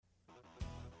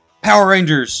Power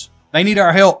Rangers. They need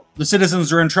our help. The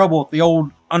citizens are in trouble at the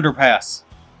old underpass.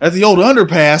 At the old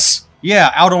underpass?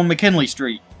 Yeah, out on McKinley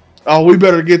Street. Oh, we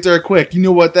better get there quick. You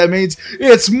know what that means?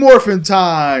 It's morphin'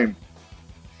 time!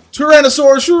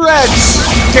 Tyrannosaurus Rex!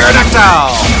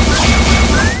 Pterodactyl!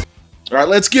 Alright,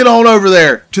 let's get on over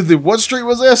there. To the, what street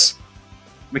was this?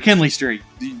 McKinley Street.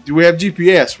 Do we have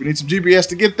GPS? We need some GPS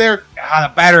to get there? Ah,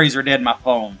 the batteries are dead in my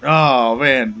phone. Oh,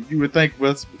 man. You would think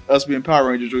with us being Power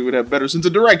Rangers, we would have better sense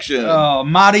of direction. Oh,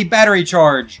 mighty battery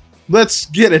charge. Let's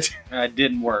get it. It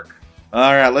didn't work.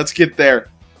 Alright, let's get there.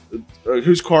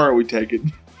 Whose car are we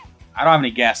taking? I don't have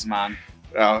any gas in mine.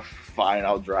 Oh, fine.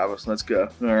 I'll drive us. Let's go.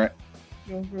 Alright.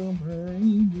 Alright,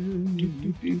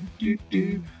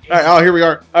 oh, here we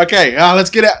are. Okay, let's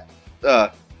get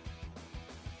out.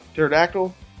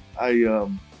 Pterodactyl? I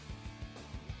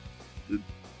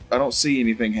don't see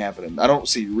anything happening. I don't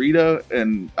see Rita,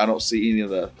 and I don't see any of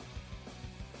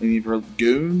her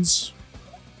goons.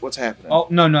 What's happening? Oh,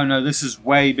 no. This is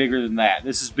way bigger than that.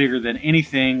 This is bigger than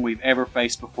anything we've ever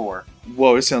faced before.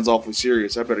 Whoa, it sounds awfully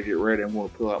serious. I better get ready. I'm going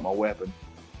to pull out my weapon.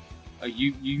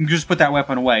 You can just put that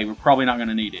weapon away. We're probably not going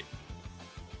to need it.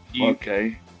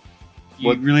 Okay.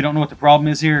 You really don't know what the problem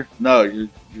is here? No, you're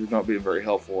not being very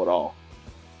helpful at all.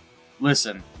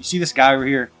 Listen, you see this guy over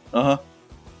here? Uh-huh.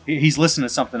 He's listening to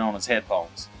something on his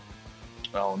headphones.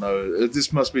 Oh, no.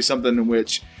 This must be something in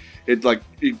which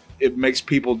it makes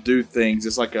people do things.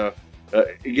 It's like it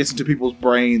gets into people's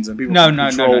brains and people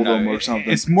control them or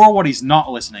something. It's more what he's not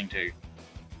listening to.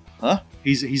 Huh?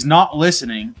 He's not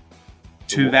listening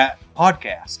to that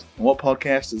podcast. And what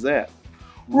podcast is that?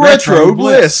 Retro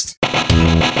Bliss.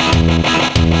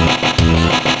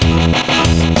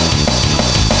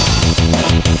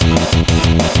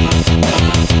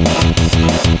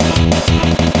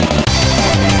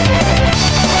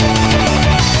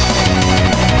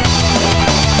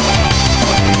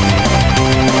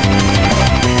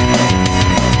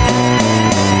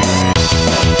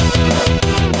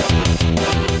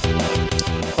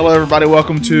 Hello, everybody.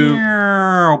 Welcome to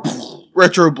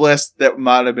Retro Bliss. That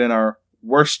might have been our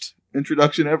worst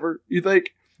introduction ever, you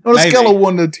think? On a scale of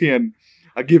 1 to 10,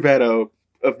 I give that of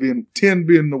being 10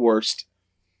 being the worst.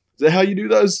 Is that how you do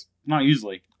those? Not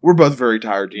usually. We're both very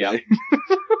tired today.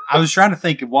 Yeah. I was trying to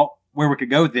think of where we could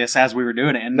go with this as we were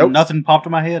doing it, and nothing popped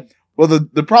in my head. Well,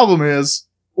 the problem is,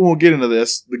 we'll get into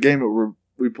this, the game that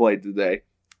we played today.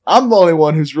 I'm the only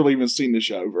one who's really even seen the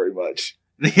show very much.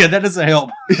 Yeah, that doesn't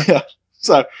help. Yeah.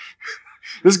 So,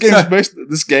 this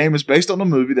game is based on a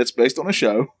movie that's based on a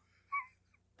show.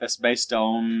 That's based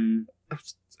on...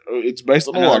 It's based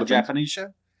on a lot of Japanese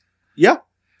show? Yeah.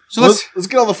 So let's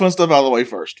get all the fun stuff out of the way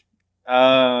first.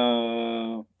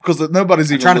 Because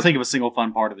nobody's even... trying to think of a single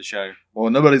fun part of the show.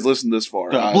 Well, nobody's listened this far.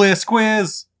 The Bliss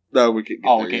Quiz! No, we can't get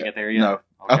there we can't get there yet? No. Okay.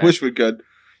 I wish we could.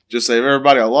 Just save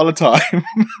everybody a lot of time.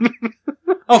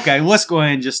 Okay, let's go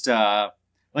ahead and just...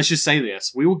 let's just say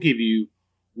this. We will give you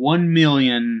 1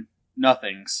 million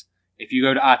nothings if you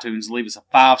go to iTunes and leave us a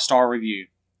 5-star review.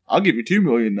 I'll give you 2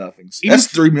 million nothings. That's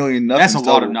 3 million nothings. That's a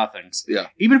lot of nothings. Yeah.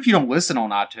 Even if you don't listen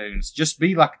on iTunes, just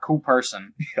be like a cool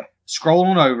person. Yeah. Scroll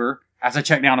on over as I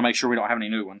check down to make sure we don't have any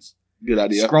new ones. Good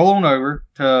idea. Scroll on over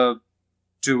to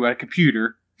a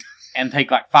computer and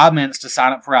take like 5 minutes to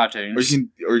sign up for iTunes.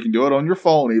 Or you can do it on your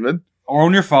phone even. Or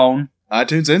on your phone.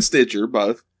 iTunes and Stitcher,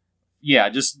 both. Yeah,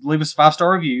 just leave us a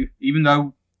 5-star review, even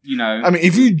though, I mean,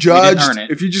 if you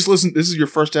just listen, this is your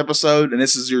first episode, and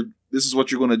this is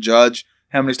what you're going to judge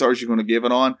how many stars you're going to give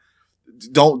it on.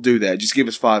 Don't do that. Just give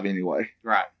us 5 anyway.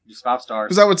 Right, just 5 stars.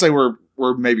 Because I would say we're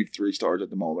maybe 3 stars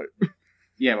at the moment.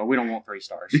 Yeah, but we don't want 3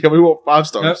 stars. Yeah, we want 5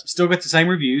 stars. Nope, still get the same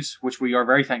reviews, which we are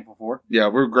very thankful for. Yeah,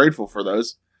 we're grateful for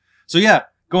those. So yeah,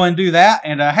 go ahead and do that.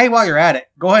 And hey, while you're at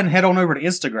it, go ahead and head on over to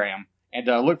Instagram and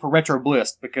look for Retro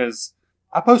Bliss, because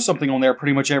I post something on there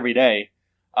pretty much every day,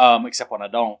 except when I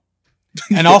don't.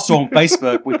 And also on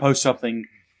Facebook, we post something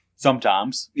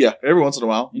sometimes. Yeah, every once in a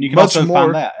while. And you can also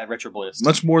find that at Retro Bliss.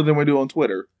 Much more than we do on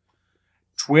Twitter.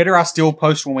 Twitter, I still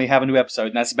post when we have a new episode,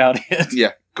 and that's about it.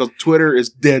 Yeah, because Twitter is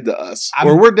dead to us.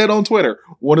 Or we're dead on Twitter.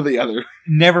 One or the other.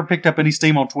 Never picked up any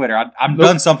steam on Twitter. I've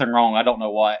done something wrong. I don't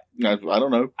know what. I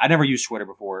don't know. I never used Twitter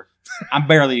before. I'm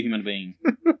barely a human being.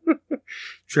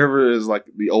 Trevor is like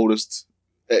the oldest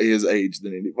at his age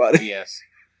than anybody. Yes.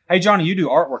 Hey, Johnny, you do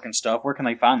artwork and stuff. Where can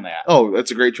they find that? Oh,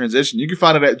 that's a great transition. You can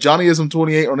find it at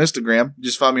JohnnyIsm28 on Instagram.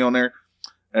 Just find me on there.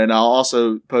 And I'll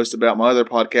also post about my other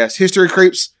podcast, History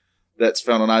Creeps. That's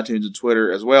found on iTunes and Twitter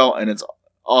as well. And it's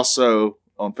also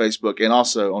on Facebook and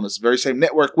also on this very same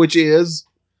network, which is...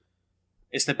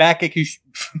 It's the Back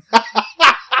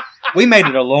We made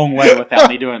it a long way without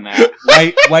me doing that.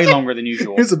 Way longer than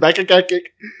usual. Here's a back kick.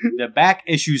 The Back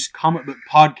Issues Comic Book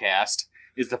Podcast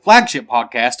is the flagship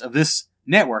podcast of this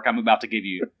network I'm about to give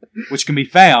you, which can be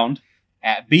found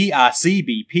at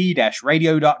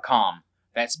bicbp-radio.com.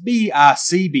 That's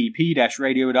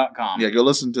bicbp-radio.com. Yeah, go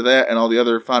listen to that and all the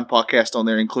other fine podcasts on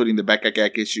there, including the Back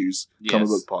Issues Comic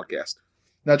Book Podcast.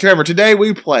 Now, Trevor, today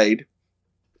we played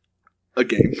a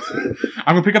game.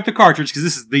 I'm going to pick up the cartridge because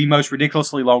this is the most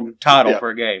ridiculously long title for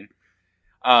a game.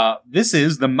 This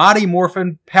is the Mighty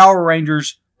Morphin Power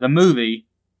Rangers, the movie.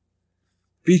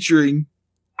 Featuring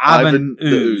Ivan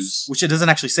Ooze. Which it doesn't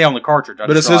actually say on the cartridge.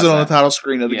 But it says it on the title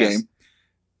screen of the game.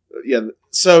 Yeah,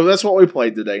 so that's what we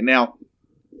played today. Now,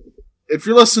 if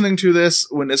you're listening to this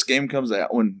when this game comes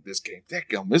out, this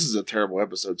is a terrible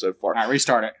episode so far. All right,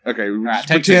 restart it. Okay,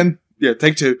 take two. Yeah,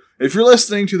 take two. If you're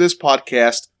listening to this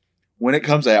podcast when it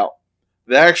comes out,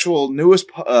 the actual newest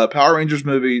Power Rangers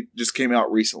movie just came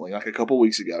out recently, like a couple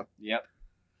weeks ago. Yep.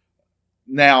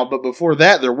 Now, but before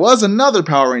that, there was another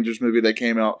Power Rangers movie that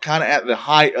came out kind of at the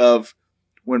height of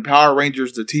when Power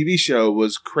Rangers, the TV show,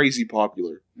 was crazy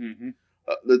popular. Mm-hmm.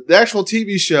 The actual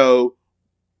TV show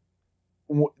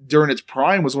during its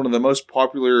prime was one of the most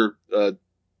popular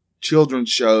children's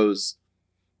shows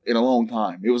in a long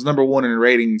time. It was number one in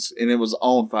ratings, and it was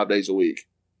on 5 days a week.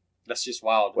 That's just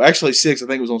wild. Well, actually 6. I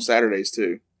think it was on Saturdays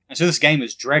too. And so this game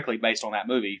is directly based on that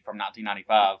movie from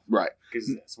 1995. Right.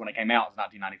 Because that's when it came out. It was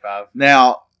 1995.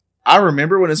 Now, I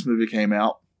remember when this movie came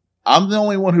out. I'm the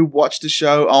only one who watched the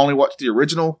show. I only watched the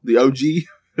original, the OG,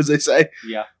 as they say.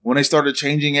 Yeah. When they started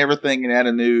changing everything and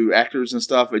adding new actors and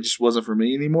stuff, it just wasn't for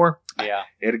me anymore. Yeah.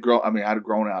 I'd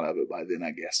grown out of it by then,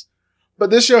 I guess.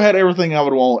 But this show had everything I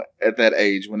would want at that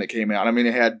age when it came out. I mean,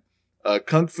 it had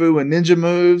kung fu and ninja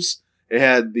moves. It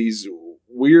had these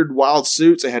weird, wild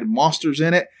suits. It had monsters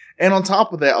in it. And on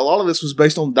top of that, a lot of this was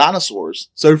based on dinosaurs.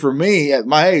 So for me, at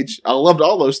my age, I loved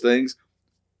all those things.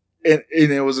 And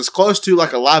it was as close to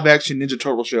like a live-action Ninja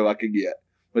Turtle show I could get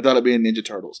without it being Ninja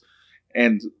Turtles.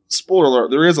 And spoiler alert,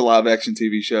 there is a live-action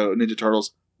TV show, Ninja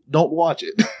Turtles. Don't watch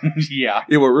it. Yeah.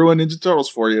 It will ruin Ninja Turtles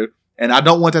for you. And I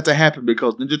don't want that to happen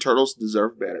because Ninja Turtles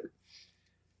deserve better.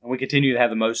 And we continue to have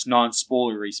the most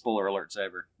non-spoilery spoiler alerts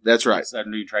ever. That's right. It's our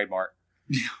new trademark.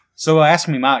 Yeah. So ask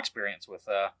me my experience with...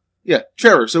 Yeah,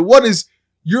 Trevor, so what is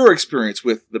your experience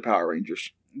with the Power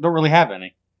Rangers? Don't really have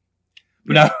any.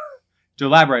 But no, to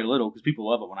elaborate a little, because people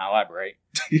love it when I elaborate.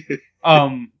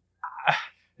 I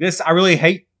really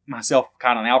hate myself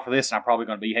kind of now for this, and I'm probably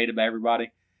going to be hated by everybody.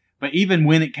 But even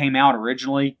when it came out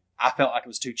originally, I felt like it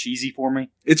was too cheesy for me.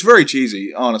 It's very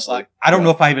cheesy, honestly. Like, I don't know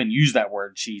if I even used that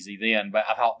word cheesy then, but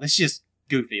I thought, this is just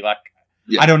goofy. Like,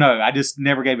 I don't know. I just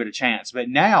never gave it a chance. But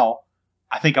now,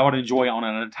 I think I would enjoy it on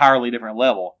an entirely different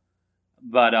level.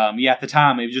 But, at the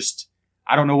time, it was just,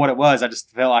 I don't know what it was. I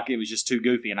just felt like it was just too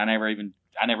goofy, and I never even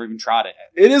tried it.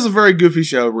 It is a very goofy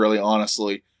show, really,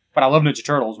 honestly. But I love Ninja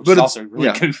Turtles, which is also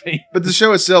really goofy. But the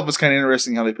show itself is kind of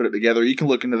interesting how they put it together. You can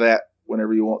look into that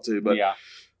whenever you want to. But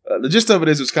the gist of it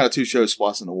is it's kind of two shows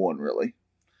spliced into one, really.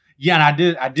 Yeah,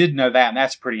 and I did know that, and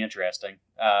that's pretty interesting.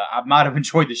 I might have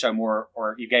enjoyed the show more,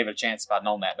 or you gave it a chance if I'd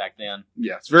known that back then.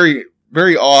 Yeah, it's very,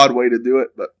 very odd way to do it,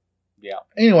 but yeah.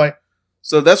 Anyway,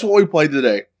 so that's what we played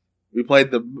today. We played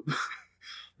the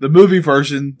movie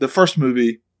version, the first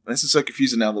movie. This is so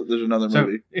confusing now that there's another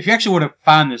movie. If you actually want to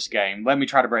find this game, let me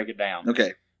try to break it down.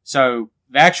 Okay. So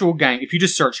the actual game, if you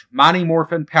just search Mighty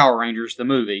Morphin Power Rangers, the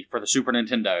movie, for the Super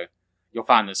Nintendo, you'll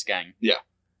find this game. Yeah.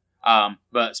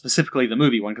 But specifically the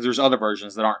movie one, because there's other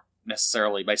versions that aren't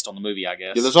necessarily based on the movie, I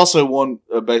guess. Yeah, there's also one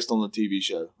based on the TV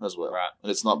show as well. Right.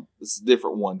 And it's a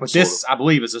different one. But this, I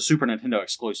believe, is a Super Nintendo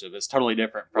exclusive. It's totally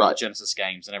different from the Genesis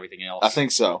games and everything else. I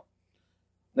think so.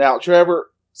 Now, Trevor,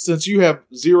 since you have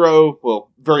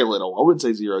very little, I wouldn't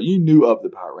say zero, you knew of the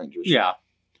Power Rangers. Yeah.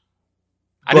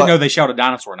 I didn't know they shouted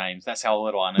dinosaur names. That's how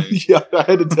little I knew. Yeah, I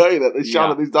had to tell you that. They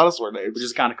shouted these dinosaur names. Which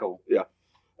is kind of cool. Yeah.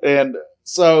 And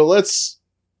so let's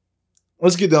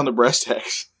get down to breast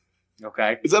tax.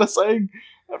 Okay. Is that a saying?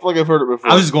 I feel like I've heard it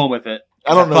before. I was just going with it.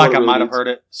 I don't know. I feel like I might have heard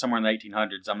it somewhere in the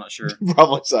 1800s. I'm not sure.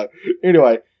 Probably so.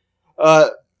 Anyway,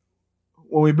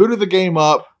 when we booted the game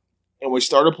up and we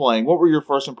started playing, what were your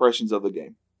first impressions of the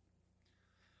game?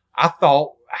 I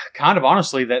thought, kind of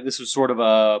honestly, that this was sort of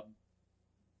a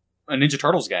Ninja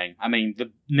Turtles game. I mean,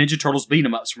 the Ninja Turtles beat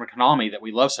 'em ups from Konami that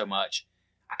we love so much.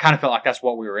 I kind of felt like that's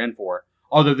what we were in for.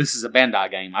 Although this is a Bandai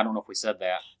game. I don't know if we said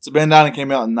that. It's a Bandai and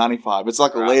came out in 95. It's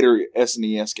like a later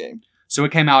SNES game. So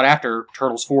it came out after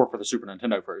Turtles 4 for the Super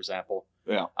Nintendo, for example.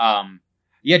 Yeah.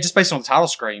 Just based on the title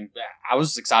screen, I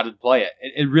was excited to play it.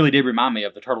 It really did remind me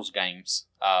of the Turtles games.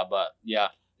 But yeah.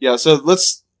 Yeah, so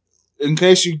let's, in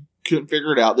case you couldn't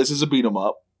figure it out, this is a beat 'em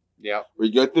up. Yeah. Where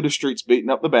you go through the streets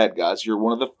beating up the bad guys. You're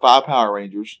one of the 5 Power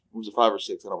Rangers. Was it 5 or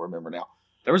 6? I don't remember now.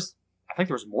 I think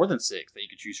there was more than 6 that you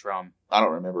could choose from. I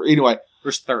don't remember. Anyway.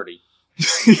 There's 30.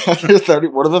 There's 30.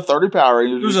 One of the 30 Power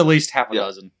Rangers. There's at least half a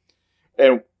dozen.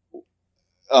 And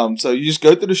so you just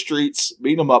go through the streets,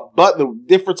 beating them up. But the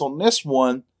difference on this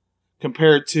one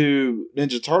compared to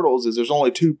Ninja Turtles is there's only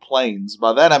 2 planes.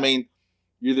 By that I mean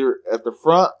you're either at the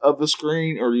front of the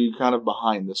screen or you're kind of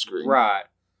behind the screen. Right.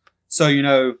 So,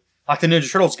 like the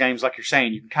Ninja Turtles games, like you're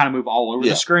saying, you can kind of move all over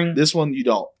the screen. This one you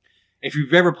don't. If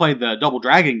you've ever played the Double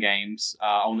Dragon games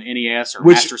on the NES or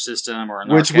Master System or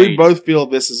an arcade, we both feel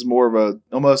this is more of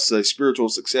almost a spiritual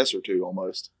successor to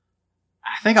almost.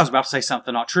 I think I was about to say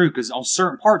something not true because on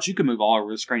certain parts you could move all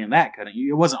over the screen in that, couldn't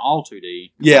you? It wasn't all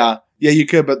 2D. Yeah, you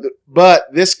could, but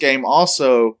this game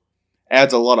also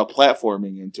adds a lot of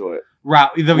platforming into it.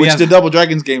 Right, which the Double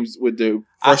Dragons games would do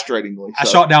frustratingly. I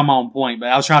shot down my own point, but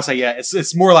I was trying to say,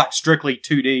 it's more like strictly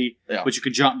 2D, but you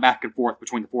can jump back and forth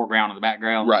between the foreground and the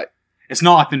background. Right. It's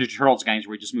not like the Ninja Turtles games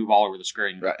where you just move all over the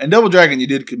screen. Right. And Double Dragon,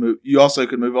 you also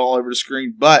could move all over the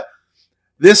screen, but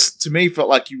this to me felt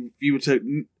like you took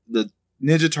the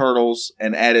Ninja Turtles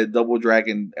and added Double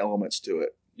Dragon elements to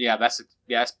it. Yeah, that's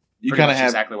you kind of have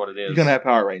exactly what it is. You kind of have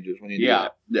Power Rangers when you do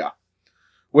that. Yeah.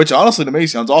 Which honestly to me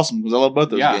sounds awesome because I love both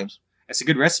those games. It's a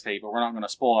good recipe, but we're not going to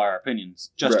spoil our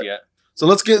opinions just yet. So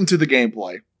let's get into the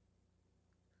gameplay.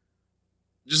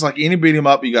 Just like any beat 'em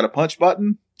up, you got a punch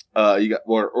button,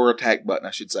 or attack button,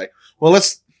 I should say. Well,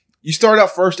 you start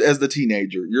out first as the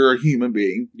teenager. You're a human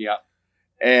being. Yeah.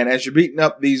 And as you're beating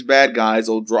up these bad guys,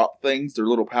 they'll drop things. They're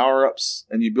little power-ups,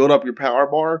 and you build up your power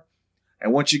bar.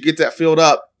 And once you get that filled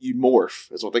up, you morph.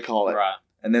 That's what they call it. Right.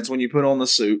 And that's when you put on the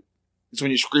suit. It's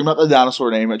when you scream out the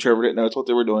dinosaur name that Trevor didn't know. That's what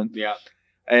they were doing. Yeah.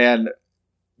 And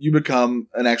you become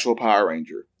an actual Power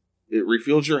Ranger. It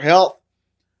refills your health.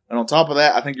 And on top of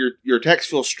that, I think your attacks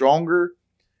feel stronger.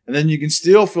 And then you can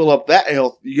still fill up that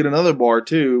health. You get another bar,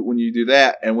 too, when you do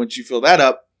that. And once you fill that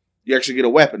up, you actually get a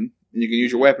weapon. And you can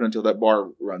use your weapon until that bar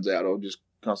runs out. It'll just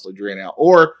constantly drain out.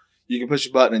 Or you can push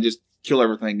a button and just kill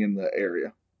everything in the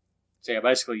area. So,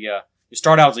 basically, you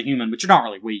start out as a human, but you're not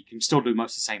really weak. You can still do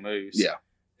most of the same moves. Yeah.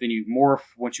 Then you morph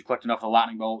once you collect enough of the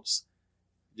lightning bolts.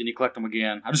 Then you collect them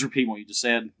again. I just repeat what you just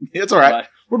said. Yeah, it's all right.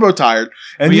 We're both tired.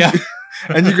 And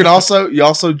and you can also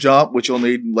jump, which you'll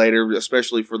need later,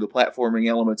 especially for the platforming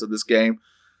elements of this game.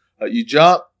 You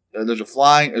jump. There's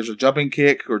a jumping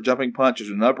kick or jumping punch. There's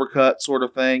an uppercut sort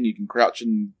of thing. You can crouch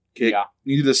and kick. Yeah.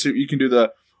 You can do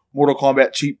the Mortal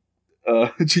Kombat cheap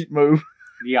move.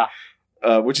 Yeah.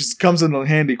 Which comes in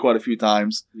handy quite a few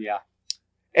times. Yeah.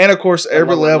 And of course,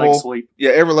 every level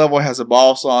has a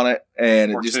boss on it,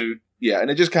 and or two. Yeah,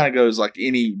 and it just kind of goes like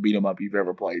any beat 'em up you've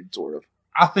ever played, sort of.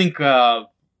 I think, we're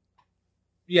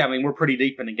pretty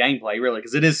deep in the gameplay, really,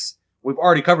 because we've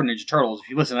already covered Ninja Turtles. If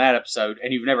you listen to that episode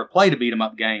and you've never played a beat 'em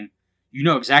up game, you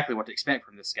know exactly what to expect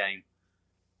from this game.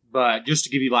 But just to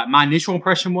give you, my initial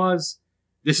impression was,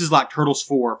 this is like Turtles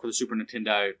 4 for the Super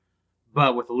Nintendo,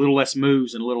 but with a little less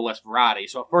moves and a little less variety.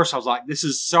 So at first I was like, this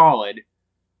is solid,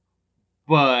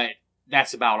 but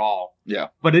that's about all. Yeah.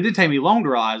 But it didn't take me long to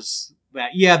realize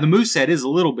that, the moveset is a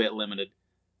little bit limited,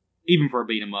 even for a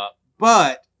beat 'em up.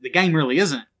 But the game really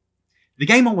isn't. The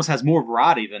game almost has more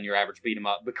variety than your average beat 'em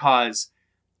up because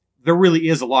there really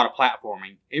is a lot of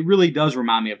platforming. It really does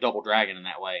remind me of Double Dragon in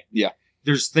that way. Yeah.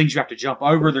 There's things you have to jump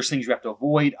over. There's things you have to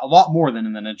avoid. A lot more than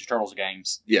in the Ninja Turtles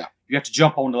games. Yeah. You have to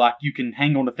jump onto, you can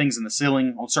hang onto things in the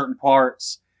ceiling on certain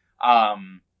parts.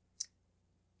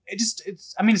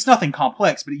 It's nothing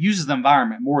complex, but it uses the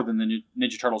environment more than the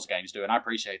Ninja Turtles games do, and I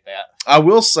appreciate that. I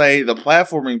will say the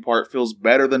platforming part feels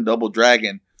better than Double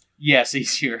Dragon. Yes,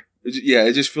 easier.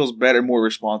 It just feels better, more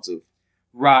responsive.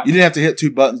 Right. You didn't have to hit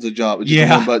 2 buttons to jump. It's just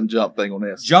a 1-button jump thing on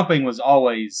this. Jumping was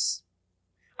always...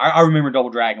 I remember Double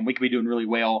Dragon. We could be doing really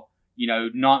well,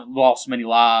 not lost many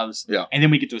lives. Yeah. And then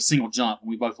we get to a single jump, and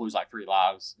we both lose 3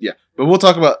 lives. Yeah. But we'll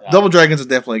talk about... Double Dragons is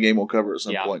definitely a game we'll cover at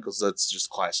some point, because that's just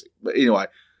classic. But anyway...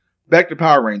 Back to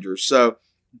Power Rangers. So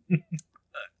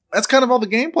that's kind of all the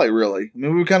gameplay, really. I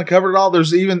mean, we've kind of covered it all.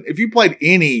 There's even, if you played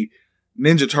any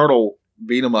Ninja Turtle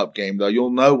beat 'em up game, though,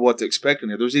 you'll know what to expect in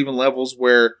here. There's even levels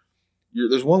where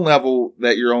there's one level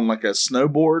that you're on a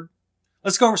snowboard.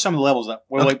 Let's go over some of the levels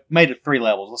we made it 3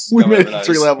 levels. We made it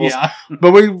 3 levels. Yeah.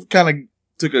 But we kind of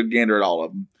took a gander at all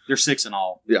of them. There's 6 in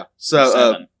all. Yeah.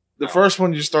 So the first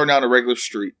one, you're starting out on a regular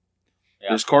street. Yeah.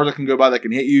 There's cars that can go by that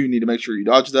can hit you. You need to make sure you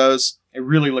dodge those. It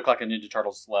really looked like a Ninja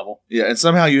Turtles level. Yeah, and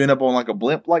somehow you end up on a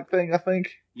blimp-like thing, I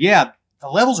think. Yeah, the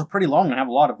levels are pretty long and have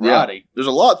a lot of variety. Yeah, there's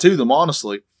a lot to them,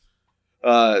 honestly.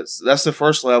 That's the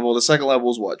first level. The second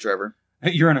level is what, Trevor?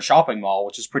 you're in a shopping mall,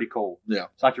 which is pretty cool. Yeah.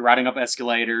 It's like you're riding up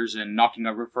escalators and knocking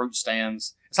over fruit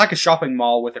stands. It's like a shopping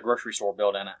mall with a grocery store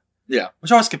built in it. Yeah.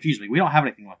 Which always confused me. We don't have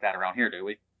anything like that around here, do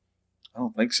we? I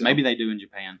don't think so. Maybe they do in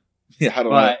Japan. Yeah, I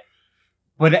don't know.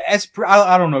 But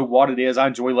I don't know what it is. I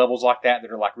enjoy levels like that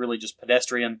are like really just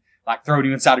pedestrian, like throwing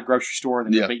you inside a grocery store and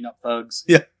then you're beating up thugs.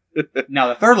 Yeah. Now,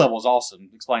 the third level is awesome.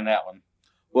 Explain that one.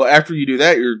 Well, after you do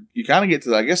that, you kind of get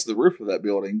to, I guess, the roof of that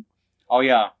building. Oh,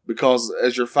 yeah. Because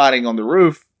as you're fighting on the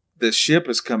roof, the ship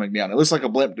is coming down. It looks like a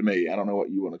blimp to me. I don't know what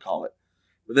you want to call it.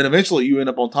 But then eventually you end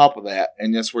up on top of that,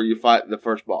 and that's where you fight the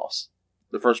first boss.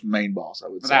 The first main boss, I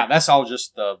would say. That's all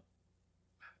just the...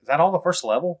 Is that all the first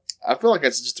level? I feel like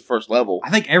that's just the first level.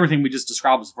 I think everything we just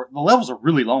described is... The levels are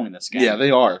really long in this game. Yeah,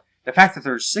 they are. The fact that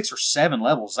there's 6 or 7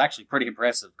 levels is actually pretty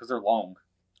impressive, because they're long.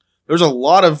 There's a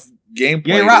lot of gameplay.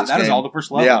 Yeah, you're right. That is all the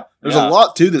first level. Yeah. There's a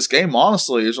lot to this game,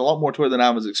 honestly. There's a lot more to it than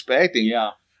I was expecting. Yeah.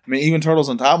 I mean, even Turtles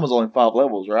in Time was only 5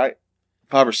 levels, right?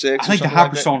 5 or 6. I think the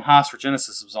Hyperstone Heist for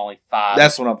Genesis was only 5.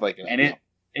 That's what I'm thinking. And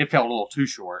it felt a little too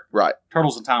short. Right.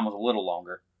 Turtles in Time was a little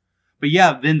longer. But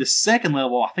yeah, then the second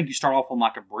level, I think you start off on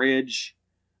like a bridge,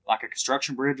 like a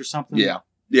construction bridge or something. Yeah.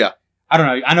 Yeah. I don't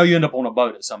know. I know you end up on a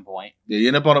boat at some point. Yeah, you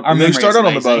end up on a boat. You start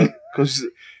on the boat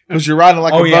because you're riding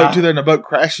like a boat to there and the boat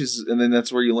crashes and then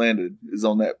that's where you landed, is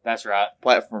on that That's right.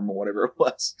 platform or whatever it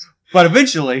was. But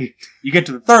eventually, you get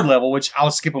to the third level, which I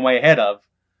was skipping way ahead of,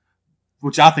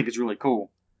 which I think is really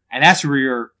cool. And that's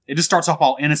where it just starts off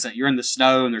all innocent. You're in the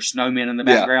snow and there's snowmen in the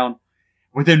background.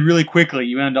 But then really quickly,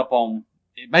 you end up on,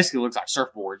 it basically looks like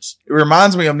surfboards. It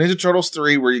reminds me of Ninja Turtles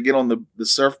 3 where you get on the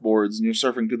surfboards and you're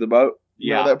surfing to the boat.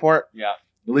 You know that part? Yeah.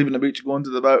 You're leaving the beach going to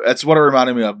the boat. That's what it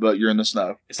reminded me of, but you're in the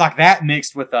snow. It's like that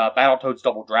mixed with Battletoads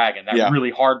Double Dragon. That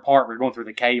really hard part where you're going through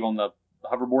the cave on the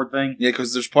hoverboard thing. Yeah,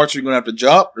 because there's parts you're going to have to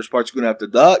jump. There's parts you're going to have to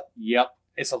duck. Yep.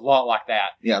 It's a lot like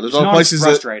that. Yeah, there's a lot of places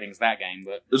frustrating as that game,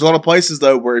 but there's a lot of places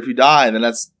though where if you die, then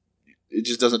it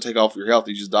just doesn't take off your health.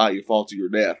 You just die. You fall to your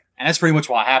death. And that's pretty much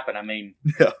what happened. I mean,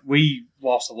 we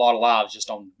lost a lot of lives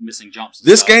just on missing jumps.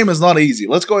 This game is not easy.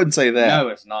 Let's go ahead and say that. No,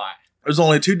 it's not. There's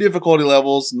only 2 difficulty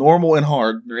levels, normal and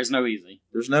hard. There is no easy.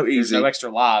 There's no easy. There's no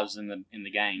extra lives in the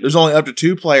game. There's only up to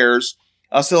 2 players.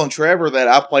 I was telling Trevor that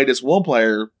I played as 1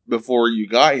 player before you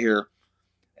got here,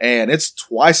 and it's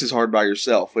twice as hard by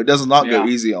yourself. It does not go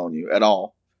easy on you at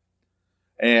all.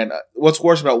 And what's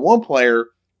worse about 1 player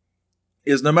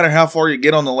is no matter how far you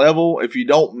get on the level, if you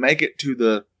don't make it to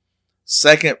the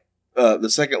second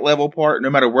level part, no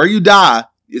matter where you die,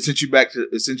 it sends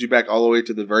you back all the way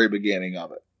to the very beginning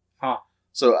of it. Huh.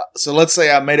 So let's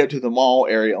say I made it to the mall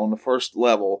area on the first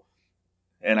level,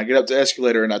 and I get up the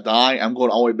escalator and I die. I'm going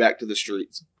all the way back to the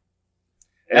streets.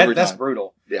 That's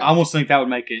brutal. Yeah. I almost think that would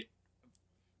make it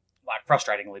like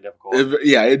frustratingly difficult.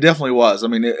 It definitely was. I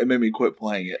mean, it made me quit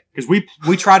playing it because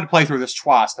we tried to play through this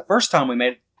twice. The first time we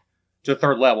made it to the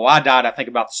third level, I died. I think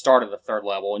about the start of the third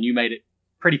level, and you made it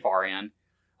pretty far in.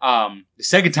 The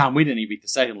second time we didn't even beat the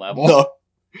second level. No.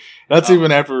 That's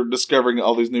even after discovering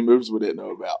all these new moves we didn't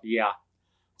know about. Yeah.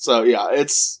 So yeah,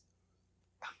 that's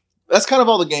kind of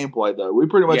all the gameplay though. We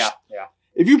pretty much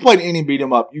If you played any beat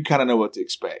 'em up, you kind of know what to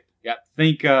expect. Yeah.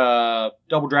 Think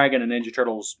Double Dragon and Ninja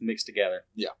Turtles mixed together.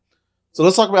 Yeah. So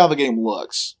let's talk about how the game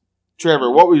looks. Trevor,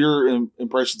 what were your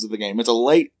impressions of the game? It's a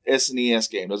late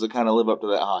SNES game. Does it kind of live up to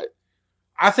that hype?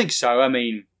 I think so. I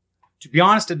mean, to be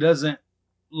honest, it doesn't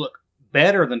look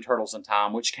better than Turtles in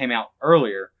Time, which came out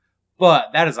earlier.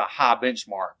 But that is a high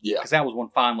benchmark. Yeah. Because that was one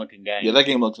fine-looking game. Yeah, that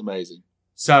game looks amazing.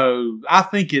 So, I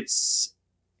think it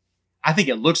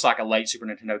looks like a late Super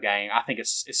Nintendo game. I think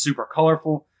it's super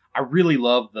colorful. I really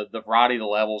love the variety of the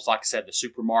levels. Like I said, the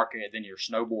supermarket, then you're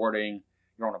snowboarding,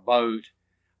 you're on a boat.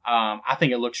 I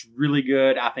think it looks really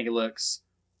good. I think it looks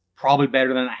probably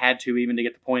better than it had to even to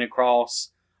get the point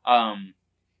across.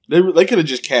 They could have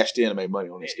just cashed in and made money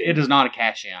on this game. It is not a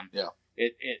cash in. Yeah.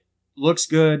 It looks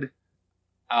good.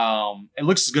 It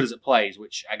looks as good as it plays,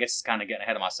 which I guess is kind of getting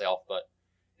ahead of myself, but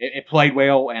it played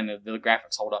well and the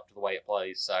graphics hold up to the way it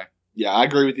plays. So yeah, I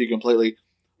agree with you completely.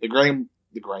 The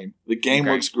game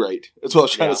looks great. That's what I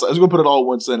was trying to say. I was going to put it all in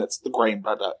one sentence. The game,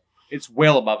 it's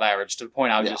well above average to the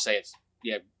point I would just say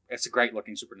it's a great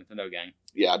looking Super Nintendo game.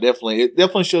 Yeah, definitely. It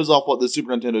definitely shows off what the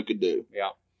Super Nintendo could do. Yeah,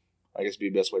 I guess would be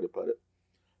the best way to put it.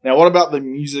 Now, what about the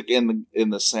music and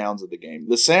the sounds of the game?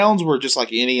 The sounds were just like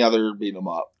any other beat 'em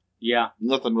up. Yeah.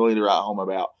 Nothing really to write home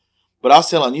about. But I was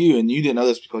telling you, and you didn't know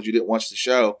this because you didn't watch the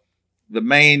show, the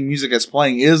main music that's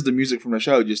playing is the music from the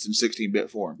show, just in 16-bit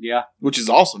form. Yeah. Which is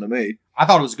awesome to me. I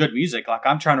thought it was good music. Like,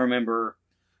 I'm trying to remember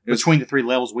between the 3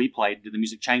 levels we played, did the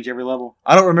music change every level?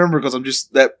 I don't remember because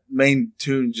that main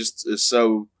tune just is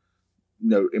so,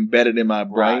 embedded in my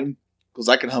brain. Right. because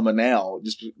I can hum it now.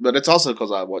 But it's also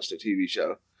because I watched a TV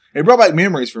show. It brought back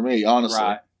memories for me, honestly.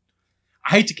 Right. I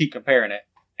hate to keep comparing it,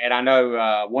 and I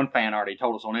know one fan already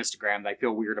told us on Instagram they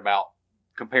feel weird about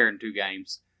comparing two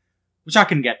games, which I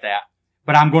can get that.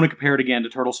 But I'm going to compare it again to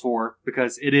Turtles 4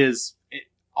 because it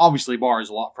obviously borrows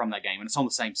a lot from that game, and it's on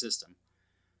the same system.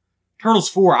 Turtles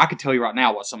 4, I could tell you right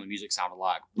now what some of the music sounded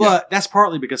like. But that's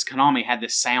partly because Konami had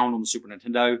this sound on the Super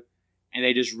Nintendo, and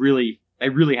they really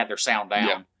had their sound down.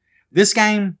 Yeah. This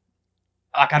game,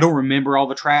 like, I don't remember all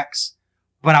the tracks,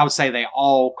 but I would say they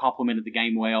all complemented the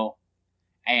game well,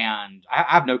 and I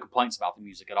have no complaints about the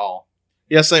music at all.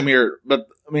 Yeah, same here. But,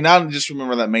 I mean, I just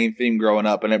remember that main theme growing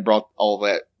up, and it brought all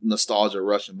that nostalgia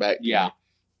rushing back to me.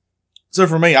 So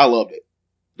for me, I loved it.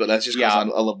 But that's just because I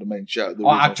love the main show.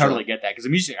 I totally get that. Because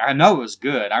the music, I know it was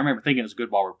good. I remember thinking it was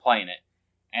good while we were playing it.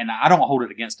 And I don't hold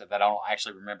it against it that I don't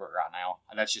actually remember it right now.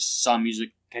 And that's just some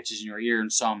music catches in your ear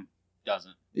and some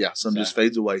doesn't. Yeah, some just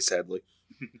fades away, sadly.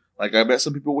 Like I bet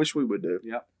some people wish we would do.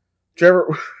 Yep.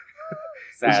 Trevor,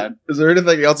 sad. Is there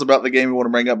anything else about the game you want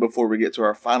to bring up before we get to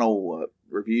our final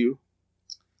review?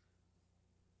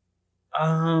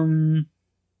 I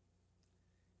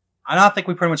think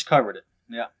we pretty much covered it.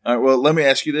 Yeah. All right, well, let me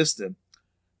ask you this then.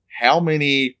 How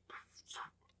many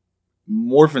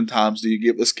morphin times do you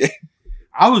give this game?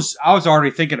 I was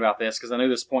already thinking about this because I knew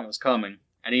this point was coming,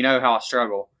 and you know how I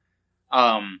struggle.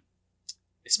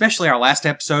 Especially our last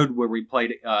episode where we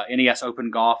played NES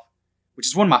Open Golf, which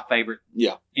is one of my favorite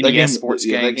NES sports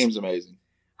games. Yeah, that game's amazing.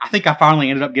 I think I finally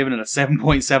ended up giving it a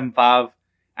 7.75,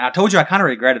 and I told you I kind of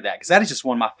regretted that because that is just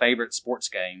one of my favorite sports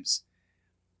games.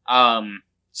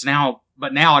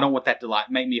 But now I don't want that to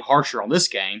like make me harsher on this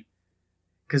game.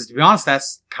 Because to be honest,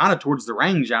 that's kind of towards the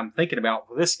range I'm thinking about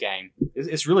for this game.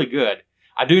 It's really good.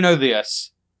 I do know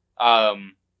this.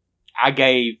 I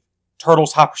gave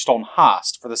Turtles Hyperstone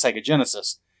Heist for the Sega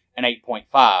Genesis an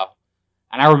 8.5.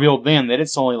 And I revealed then that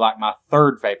it's only like my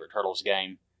third favorite Turtles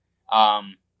game.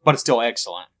 But it's still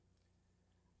excellent.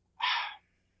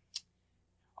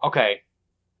 Okay.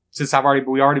 Since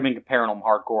we already been comparing them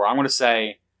hardcore, I'm going to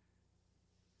say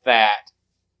that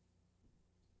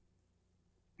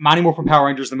Mighty Morphin Power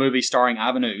Rangers, the movie starring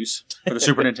Ivan Ooze for the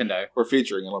Super Nintendo. Or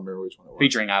featuring, I don't remember which one it was.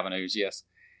 Featuring Ivan Ooze, yes.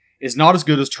 Is not as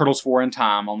good as Turtles 4 in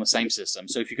Time on the same system.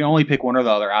 So if you can only pick one or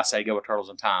the other, I say go with Turtles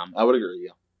in Time. I would agree,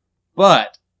 yeah.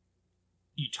 But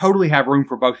you totally have room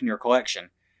for both in your collection.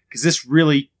 Because this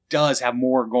really does have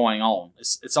more going on.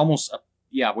 It's almost,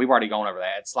 we've already gone over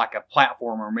that. It's like a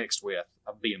platformer mixed with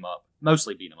a beat 'em up.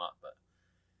 Mostly beat 'em up, but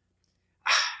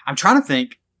I'm trying to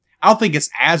think. I don't think it's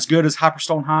as good as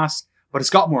Hyperstone Heist, but it's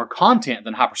got more content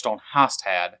than Hyperstone Heist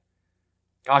had.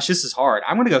 Gosh, this is hard.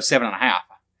 I'm going to go 7.5.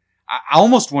 I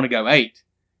almost want to go 8.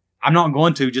 I'm not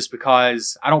going to just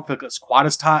because I don't feel like it's quite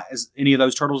as tight as any of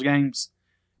those Turtles games.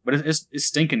 But it's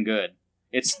stinking good.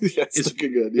 It's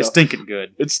stinking good. Yeah. It's stinking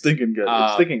good. It's stinking good.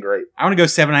 It's stinking great. I want to go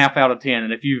 7.5 out of 10.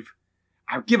 And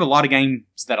I give a lot of games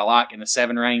that I like in the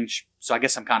 7 range, so I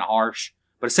guess I'm kind of harsh.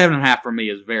 But a 7.5 for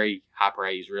me is very high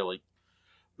praise, really.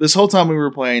 This whole time we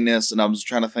were playing this, and I was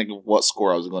trying to think of what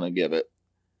score I was going to give it.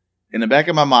 In the back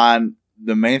of my mind,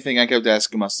 the main thing I kept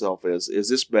asking myself is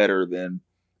this better than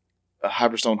a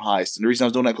Hyperstone Heist? And the reason I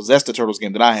was doing that because that's the Turtles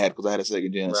game that I had because I had a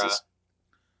Sega Genesis.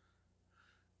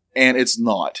 Right. And it's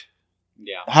not.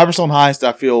 Yeah. Hyperstone Heist,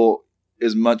 I feel,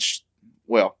 is much,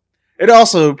 well, it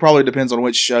also probably depends on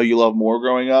which show you love more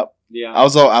growing up. Yeah.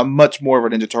 I'm much more of a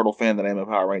Ninja Turtle fan than I am a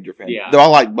Power Ranger fan. Yeah. Though I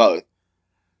like both.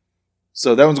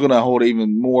 So that one's going to hold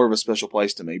even more of a special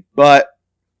place to me. But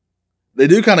they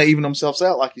do kind of even themselves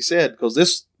out, like you said, because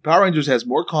this Power Rangers has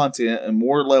more content and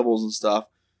more levels and stuff.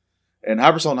 And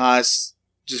Hyperstone Heist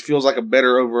just feels like a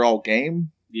better overall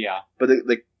game. Yeah. But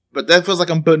that feels like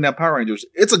I'm putting down Power Rangers.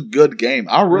 It's a good game.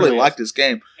 I really like this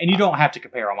game. And you don't have to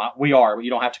compare them. But you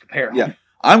don't have to compare them. Yeah.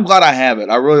 I'm glad I have it.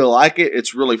 I really like it.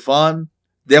 It's really fun.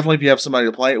 Definitely if you have somebody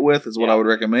to play it with is what I would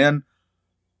recommend.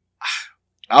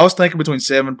 I was thinking between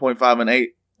 7.5 and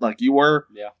 8 like you were.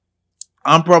 Yeah.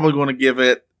 I'm probably going to give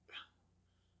it...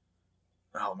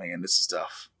 Oh, man, this is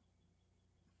tough.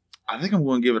 I think I'm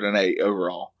going to give it an 8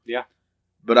 overall. Yeah.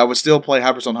 But I would still play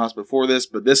Hyperstone Heist before this,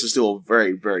 but this is still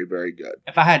very, very, very good.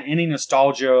 If I had any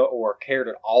nostalgia or cared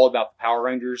at all about the Power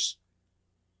Rangers,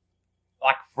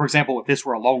 like, for example, if this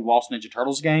were a Long Lost Ninja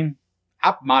Turtles game,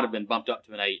 I might have been bumped up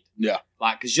to an 8. Yeah.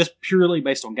 Because just purely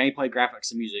based on gameplay,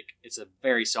 graphics, and music, it's a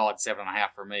very solid 7.5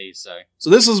 for me. So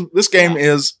this game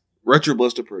is Retro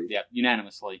Bliss approved. Yeah,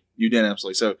 unanimously.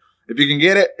 So if you can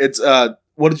get it, it's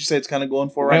what did you say it's kind of going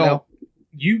for right now?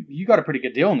 You got a pretty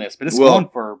good deal on this, but it's going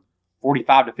for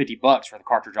 $45 to $50 for the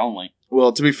cartridge only.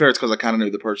 Well, to be fair, it's because I kind of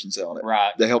knew the person selling it.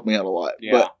 Right. They helped me out a lot.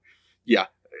 Yeah. But yeah,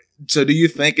 So do you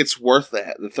think it's worth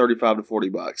that, the $35 to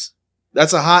 $40?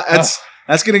 That's a high.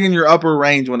 That's getting in your upper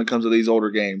range when it comes to these older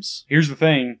games. Here's the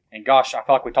thing, and gosh, I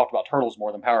feel like we talked about Turtles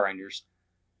more than Power Rangers.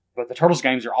 But the Turtles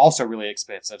games are also really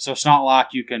expensive, so it's not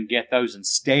like you can get those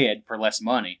instead for less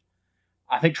money.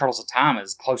 I think Turtles of Time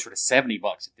is closer to $70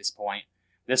 at this point.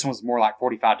 This one's more like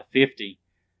 $45 to $50.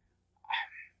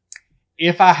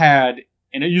 If I had,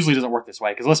 and it usually doesn't work this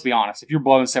way, because let's be honest, if you're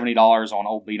blowing $70 on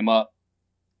old beat 'em up,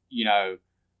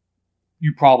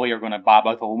 you probably are going to buy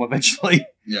both of them eventually.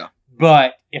 Yeah.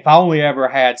 But if I only ever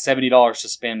had $70 to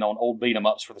spend on old beat 'em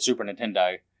ups for the Super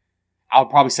Nintendo, I would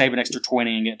probably save an extra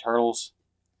 $20 and get Turtles.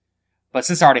 But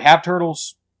since I already have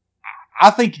Turtles,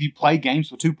 I think if you play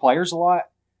games with 2 players a lot,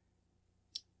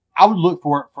 I would look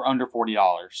for it for under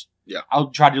 $40. Yeah. I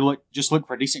would try to look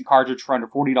for a decent cartridge for under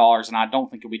 $40, and I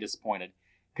don't think you'll be disappointed.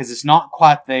 Because it's not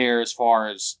quite there as far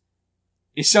as...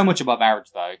 It's so much above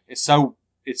average, though.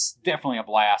 It's definitely a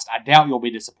blast. I doubt you'll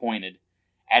be disappointed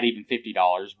at even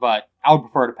 $50, but I would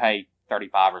prefer to pay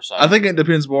 $35 or so. I think it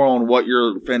depends more on what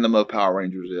your fandom of Power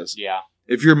Rangers is. Yeah.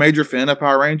 If you're a major fan of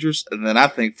Power Rangers, then I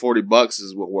think $40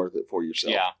 is well worth it for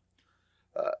yourself. Yeah.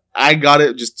 I got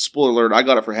it, just spoiler alert, I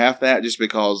got it for half that just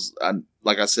because,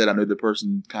 like I said, I knew the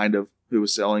person kind of who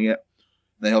was selling it.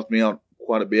 They helped me out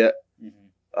quite a bit.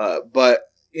 Mm-hmm. But,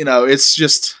 it's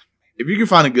just, if you can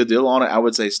find a good deal on it, I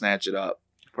would say snatch it up,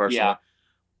 personally. Yeah.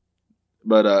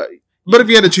 But if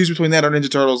you had to choose between that or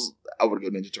Ninja Turtles, I would go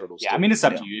Ninja Turtles. Yeah, too. I mean, it's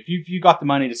up to you. If you got the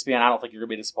money to spend, I don't think you're going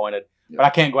to be disappointed. Yeah. But I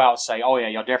can't go out and say, oh, yeah,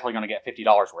 you're definitely going to get $50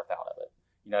 worth out of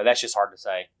it. That's just hard to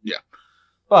say. Yeah.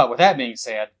 But with that being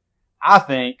said, I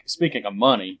think, speaking of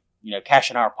money,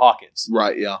 cash in our pockets.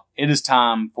 Right, yeah. It is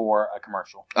time for a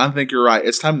commercial. I think you're right.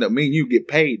 It's time that me and you get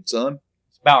paid, son.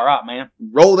 It's about right, man.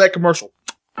 Roll that commercial.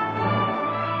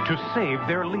 To save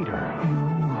their leader.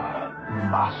 You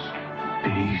must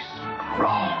be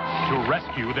strong. To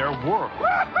rescue their world.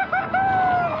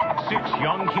 6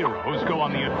 young heroes go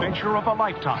on the adventure of a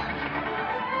lifetime.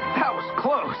 That was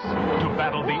close. To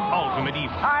battle the ultimate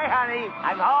evil. Hi, honey.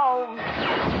 I'm home.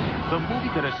 The movie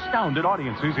that astounded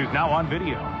audiences is now on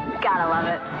video. Gotta love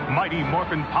it. Mighty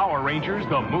Morphin Power Rangers,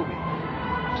 the movie.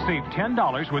 Save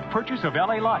 $10 with purchase of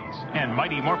LA Lights and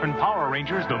Mighty Morphin Power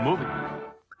Rangers, the movie.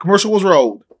 Commercial was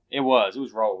rolled. It was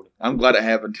rolled. I'm glad it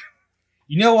happened.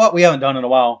 You know what we haven't done in a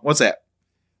while? What's that?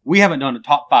 We haven't done a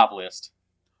top 5 list.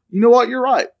 You know what? You're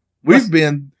right. We've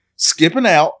been skipping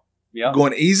out. Yep.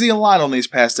 Going easy and light on these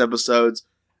past episodes.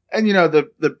 And,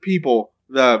 the people,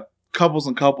 the couples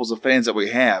and couples of fans that we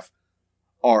have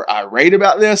are irate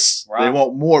about this. Right. They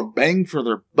want more bang for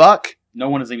their buck. No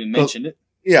one has even mentioned it.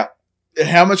 Yeah.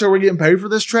 How much are we getting paid for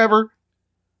this, Trevor?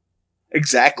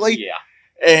 Exactly. Yeah.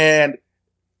 And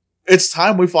it's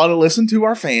time we finally listen to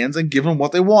our fans and give them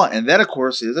what they want. And that, of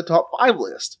course, is a top 5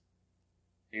 list.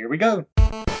 Here we go.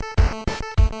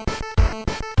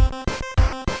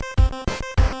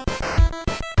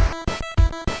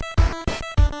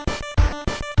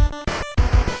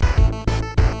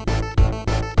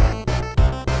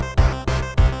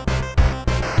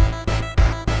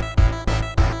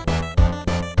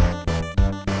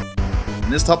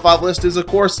 This top 5 list is, of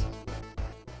course,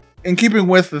 in keeping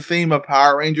with the theme of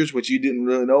Power Rangers, which you didn't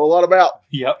really know a lot about.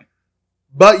 Yep.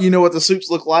 But you know what the suits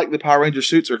look like? The Power Ranger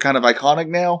suits are kind of iconic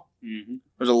now. Mm-hmm.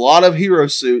 There's a lot of hero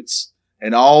suits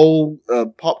and all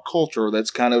pop culture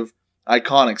that's kind of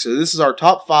iconic. So this is our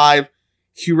top 5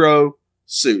 hero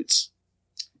suits.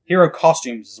 Hero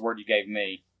costumes is the word you gave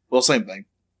me. Well, same thing.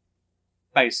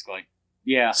 Basically.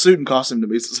 Yeah. Suit and costume to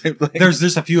me is the same thing. There's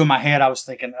just a few in my head I was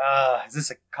thinking, is this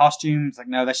a costume? It's like,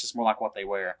 no, that's just more like what they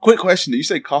wear. Quick question. Do you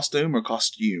say costume or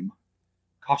costume?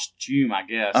 Costume, I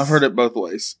guess. I've heard it both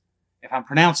ways. If I'm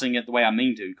pronouncing it the way I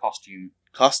mean to, costume.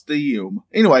 Costume.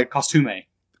 Anyway. Costume.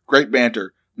 Great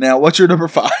banter. Now, what's your number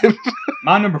 5?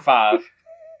 My number 5,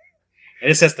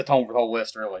 and it sets the tone for the whole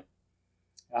list, really,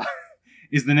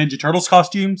 is the Ninja Turtles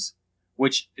costumes,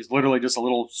 which is literally just a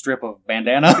little strip of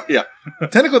bandana. Yeah.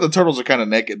 Technically, the turtles are kind of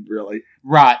naked, really.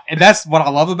 Right. And that's what I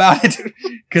love about it.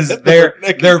 Because they're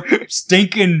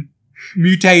stinking,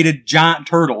 mutated giant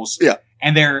turtles. Yeah.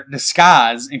 And their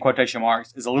disguise, in quotation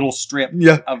marks, is a little strip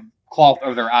of cloth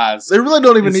over their eyes. They really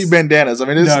don't even need bandanas. I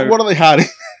mean, what are they hiding?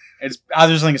 I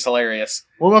just think it's hilarious.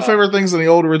 One of my favorite things in the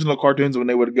old original cartoons when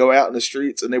they would go out in the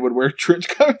streets and they would wear trench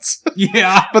coats.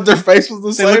 Yeah. But their face was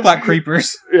the same. They look like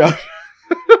creepers. Yeah.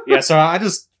 Yeah, so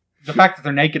the fact that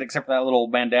they're naked except for that little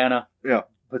bandana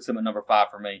puts them at number 5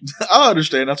 for me. I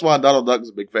understand. That's why Donald Duck is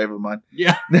a big favorite of mine.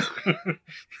 Yeah.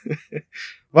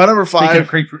 My number 5. Speaking of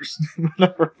creepers. My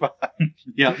number 5.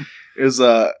 Yeah. Is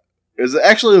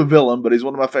actually a villain, but he's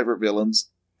one of my favorite villains.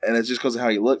 and it's just because of how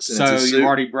he looks. And So it's a suit. you've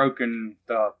already broken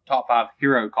the top 5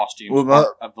 hero costumes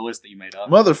Well, of the list that you made up.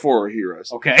 My other 4 are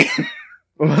heroes. Okay.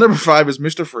 Well, my number 5 is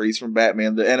Mr. Freeze from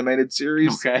Batman, the animated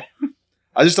series. Okay.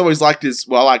 I just always liked his.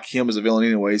 Well, I like him as a villain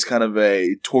anyway. He's kind of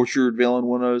a tortured villain.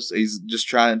 One of those. He's just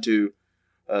trying to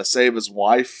save his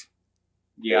wife.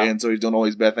 Yeah. And so he's doing all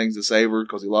these bad things to save her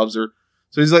because he loves her.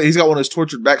 So he's got one of those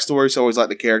tortured backstories. So I always liked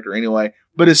the character anyway.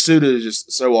 But his suit is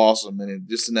just so awesome, and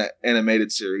just in that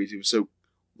animated series, he was so,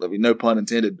 I mean, no pun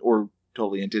intended or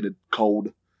totally intended,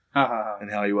 cold in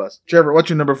how he was. Trevor, what's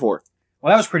your number 4?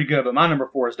 Well, that was pretty good, but my number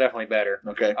 4 is definitely better.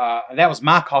 Okay. And that was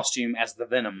my costume as the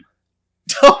Venom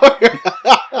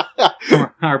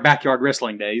from our backyard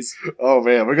wrestling days. Oh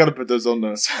man, we got to put those on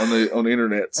the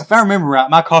internet. If I remember right,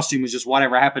 my costume was just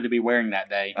whatever I happened to be wearing that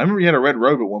day, I remember you had a red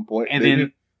robe at one point, and didn't then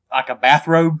you? like a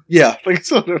bathrobe, Yeah, I think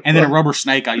so. and then a rubber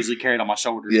snake I usually carried on my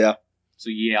shoulders. Yeah. So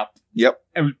yeah, Yep.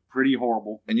 it was pretty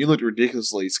horrible. And you looked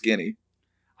ridiculously skinny.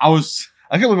 I was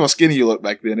I can't believe how skinny you looked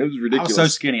back then. It was I ridiculous. was so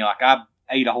skinny, like I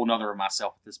ate a whole nother of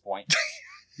myself at this point.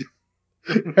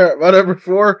 All right, my number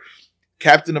 4,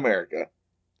 Captain America.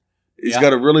 He's Yeah.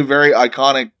 got a really very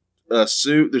iconic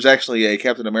suit. There's actually a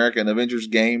Captain America and Avengers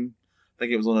game. I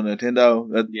think it was on a Nintendo.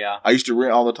 That Yeah, I used to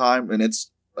rent all the time, and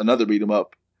it's another beat 'em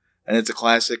up. And it's a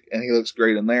classic, and he looks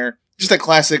great in there. Just a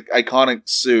classic, iconic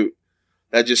suit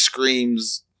that just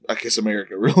screams, I guess,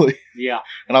 America, really. yeah.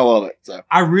 And I love it. So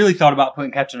I really thought about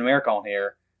putting Captain America on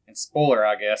here, and spoiler,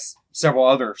 I guess, several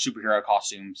other superhero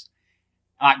costumes,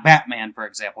 like Batman, for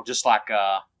example. Just like,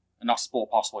 and not spoil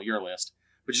possibly your list,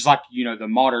 but just like the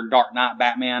modern Dark Knight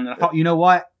Batman. And I thought, you know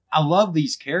what? I love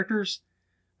these characters,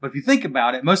 but if you think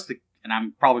about it, and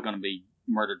I'm probably going to be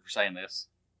murdered for saying this.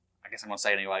 I guess I'm going to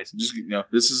say it anyways. just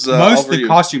this is Most all of for the you.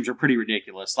 costumes are pretty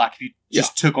ridiculous. Like if you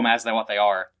just took them as what they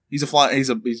are. He's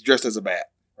he's dressed as a bat.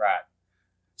 Right.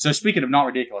 So speaking of not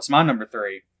ridiculous, my number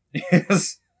 3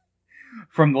 is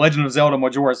from The Legend of Zelda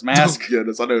Majora's Mask. Oh,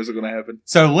 goodness, I know it's going to happen.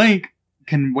 So Link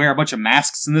can wear a bunch of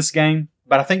masks in this game,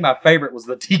 but I think my favorite was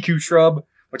the Deku shrub,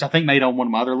 which I think made on one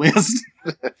of my other lists.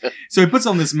 So he puts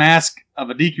on this mask of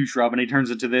a Deku shrub, and he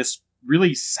turns into this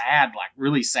really sad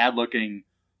looking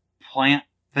plant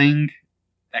thing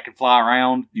that can fly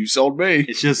around. You sold me.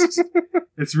 It's just,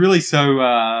 it's really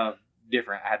so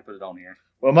different. I had to put it on here.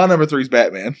 Well, my number 3 is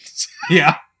Batman.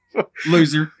 Yeah.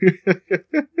 Loser.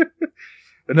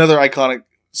 Another iconic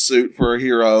suit for a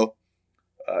hero.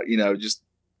 Just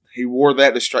he wore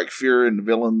that to strike fear in the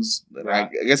villains. And Right.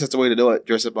 I guess that's the way to do it.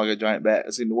 Dress up like a giant bat.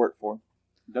 It seemed to work for him.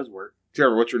 It does work.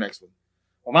 Trevor, what's your next one?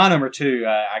 Well, my number 2,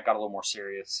 I got a little more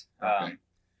serious. Okay.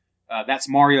 That's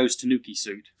Mario's Tanuki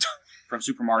suit from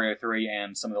Super Mario 3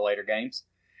 and some of the later games.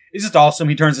 It's just awesome.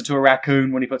 He turns into a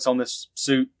raccoon when he puts on this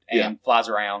suit and flies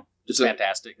around. Just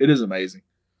fantastic. It is amazing.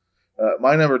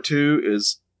 My number 2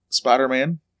 is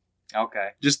Spider-Man. Okay.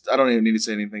 I don't even need to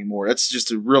say anything more. That's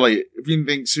just if you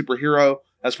think superhero,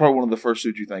 that's probably one of the first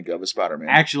suits you think of is Spider-Man.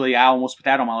 Actually, I almost put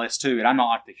that on my list too, and I'm not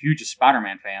like the hugest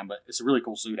Spider-Man fan, but it's a really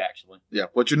cool suit actually. Yeah.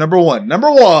 What's your number 1?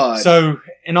 Number 1! So,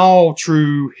 in all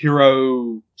true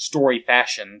hero story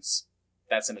fashions,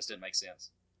 that sentence didn't make sense.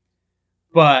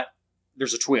 But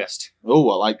there's a twist. Oh,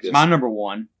 I like this. My number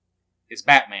 1 is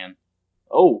Batman.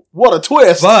 Oh, what a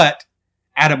twist! But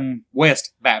Adam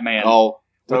West Batman with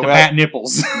the bat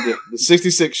nipples. the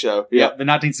 66 show. Yeah, the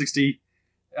 1960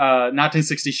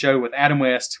 show with Adam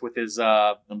West with his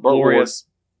And Burt glorious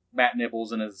bat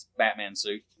nipples and his Batman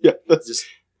suit. Yeah, It's just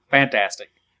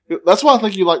fantastic. that's why I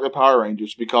think you like the Power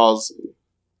Rangers, because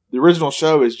the original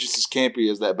show is just as campy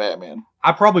as that Batman.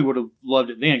 I probably would have loved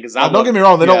it then because Don't get me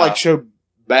wrong, they don't show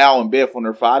Bao and Biff when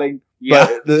they're fighting,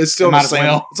 but it's still Might the as same.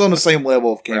 well. It's on the same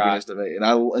level of campiness Right. to me, and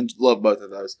I love both of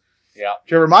those. Yeah.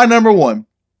 Trevor, my number 1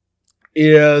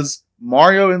 is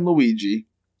Mario and Luigi.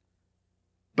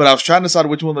 But I was trying to decide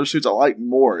which one of those suits I like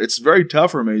more. It's very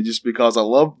tough for me just because I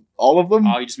love all of them.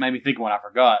 Oh, you just made me think of one I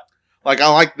forgot. Like, I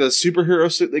like the superhero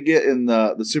suit they get in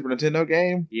the Super Nintendo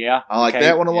game. Yeah. I like okay,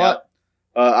 that one a yeah. lot.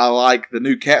 I like the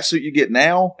new cat suit you get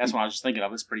now. That's what I was just thinking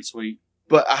of. It's pretty sweet.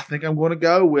 But I think I'm going to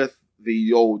go with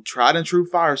the old tried and true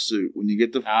fire suit when you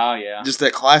get the Oh, yeah. just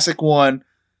that classic one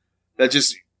that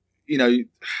just,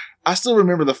 I still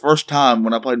remember the first time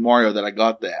when I played Mario that I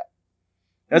got that.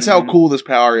 That's how cool this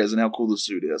power is and how cool the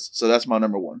suit is. So that's my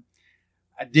number 1.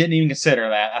 I didn't even consider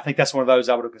that. I think that's one of those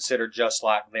I would have considered just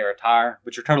like their attire,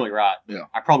 but you're totally right. Yeah.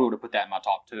 I probably would have put that in my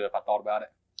top 2 if I thought about it.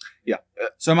 Yeah.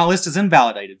 So my list is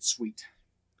invalidated. Sweet.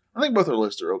 I think both our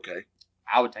lists are okay.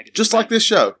 I would take it. Just like this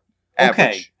show. Average.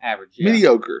 Okay. Average. Yeah.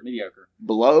 Mediocre. Mediocre.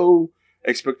 Below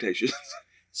expectations.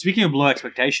 Speaking of below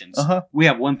expectations, we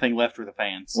have one thing left for the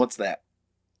fans. What's that?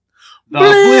 The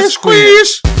Bliss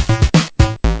Quiz.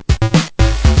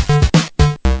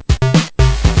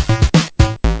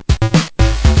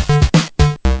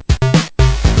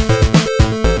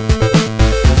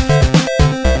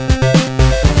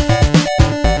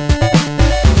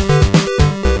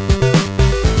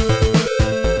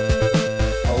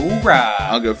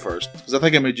 go first because I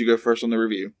think I made you go first on the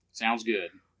review. Sounds good.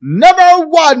 Number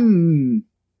 1.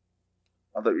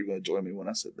 I thought you were going to join me when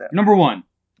I said that. Number 1.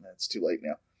 It's too late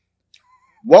now.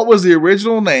 What was the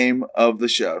original name of the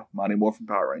show? Mighty Morphin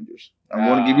Power Rangers. I'm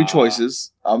going to give you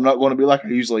choices. I'm not going to be like I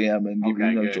usually am and give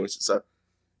you no choices. So,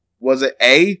 was it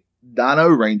A, Dino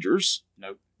Rangers?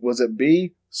 Nope. Was it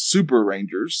B, Super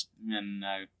Rangers?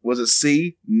 No. Was it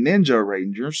C, Ninja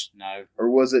Rangers? No. Or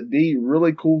was it D,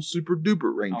 Really Cool Super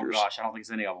Duper Rangers? Oh gosh, I don't think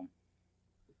it's any of them.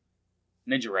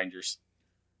 Ninja Rangers.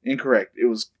 Incorrect. It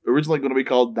was originally going to be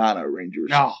called Dino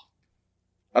Rangers. Oh.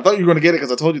 I thought you were going to get it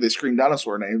because I told you they screamed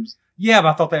dinosaur names. Yeah, but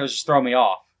I thought that was just throwing me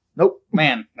off. Nope.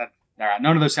 Man, all right,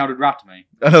 none of those sounded right to me.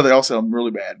 I know they all sound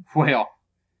really bad. Well,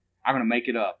 I'm going to make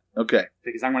it up. Okay.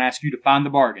 Because I'm going to ask you to find the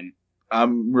bargain.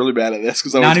 I'm really bad at this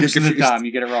because I was 90% confused. of the time,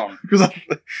 you get it wrong. Because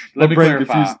Let me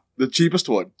clarify. Confused. The cheapest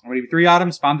one. I'm going to give you 3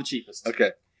 items, find the cheapest.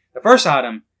 Okay. The first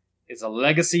item is a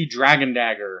Legacy Dragon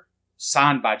Dagger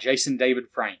signed by Jason David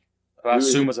Frank, who I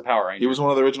assume was a Power Ranger. He was one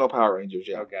of the original Power Rangers,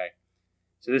 yeah. Okay.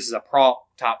 So this is a prop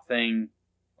type thing,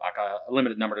 like a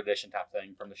limited numbered edition type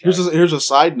thing from the show. Here's a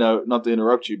side note, not to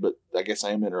interrupt you, but I guess I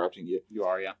am interrupting you. You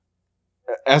are, yeah.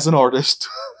 As an artist,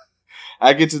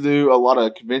 I get to do a lot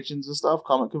of conventions and stuff,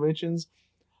 comic conventions.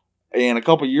 And a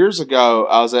couple years ago,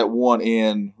 I was at one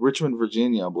in Richmond,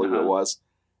 Virginia, I believe it was.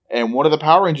 And one of the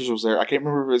Power Rangers was there. I can't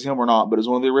remember if it was him or not, but it was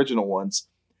one of the original ones.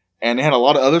 And they had a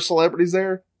lot of other celebrities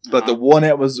there. But the one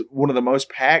that was one of the most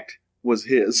packed was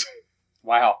his.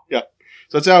 Wow. Yeah.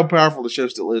 So that's how powerful the show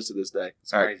still is to this day.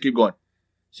 That's all right, crazy. keep going.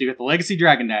 So you got the Legacy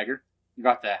Dragon Dagger. You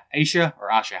got the Aisha, or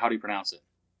Asha, how do you pronounce it?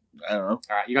 I don't know.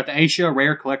 All right, you got the Aisha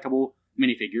rare collectible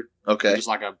minifigure. Okay. Just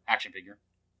like a action figure.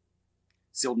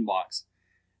 Sealed in box.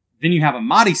 Then you have a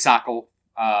Mighty Cycle,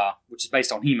 which is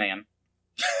based on He-Man.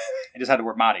 It just had the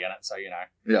word Mighty in it, so you know.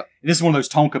 Yeah. And this is one of those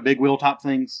Tonka big wheel type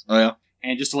things. Oh, yeah?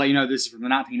 And just to let you know, this is from the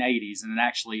 1980s, and it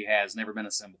actually has never been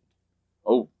assembled.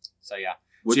 Oh. So yeah.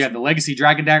 So you have the Legacy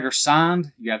Dragon Dagger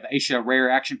signed, you have the Aisha rare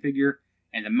action figure,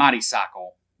 and the Mighty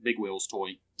Cycle Big Wheels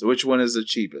toy. So which one is the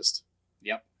cheapest?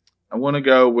 Yep. I want to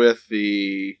go with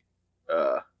the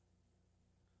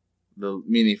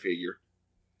minifigure.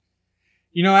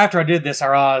 You know, after I did this, I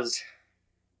realized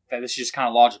that this is just kind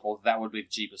of logical. That would be the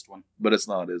cheapest one. But it's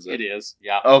not, is it? It is,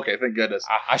 yeah. Okay, thank goodness.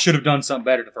 I should have done something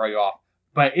better to throw you off.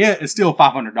 But it is still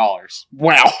 $500.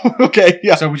 Wow. Okay,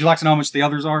 yeah. So would you like to know how much the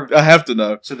others are? I have to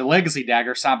know. So the Legacy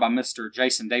Dagger, signed by Mr.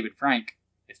 Jason David Frank,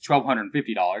 is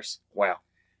 $1,250. Wow.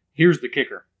 Here's the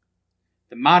kicker.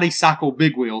 The Mighty Cycle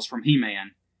Big Wheels from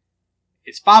He-Man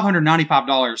is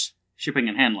 $595 shipping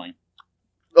and handling.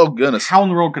 Oh, goodness. How in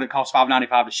the world could it cost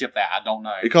 $595 to ship that? I don't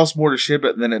know. It costs more to ship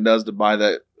it than it does to buy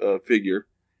that figure.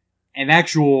 An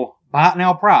actual buy it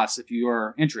now price, if you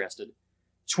are interested,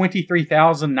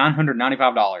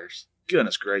 $23,995.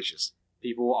 Goodness gracious.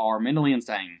 People are mentally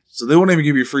insane. So they won't even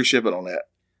give you free shipping on that.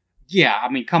 Yeah, I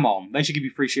mean, come on. They should give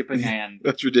you free shipping and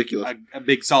That's ridiculous. a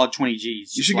big solid 20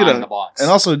 G's. You should get in the box.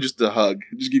 And also just a hug.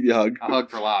 Just give you a hug. A hug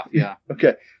for life, yeah.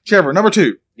 Okay. Trevor, number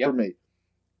 2 Yep. for me.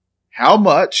 How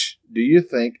much do you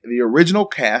think the original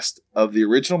cast of the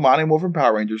original Mighty Morphin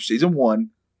Power Rangers Season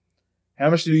 1, how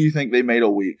much do you think they made a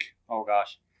week? Oh,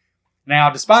 gosh. Now,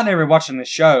 despite never watching this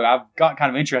show, I've got kind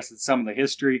of interested in some of the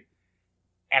history.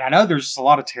 And I know there's just a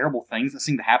lot of terrible things that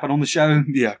seem to happen on the show.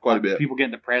 Yeah, quite like a bit. People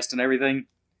getting depressed and everything.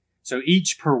 So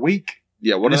each per week.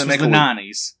 Yeah, what do this they was make the a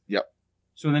week? 90s. Yep.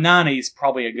 So in the 90s,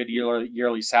 probably a good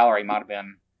yearly salary might have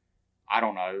been, I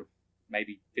don't know,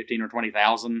 maybe 15 or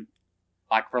 20,000.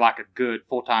 Like for like a good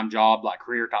full-time job, like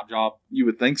career top job. You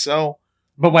would think so.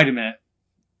 But wait a minute.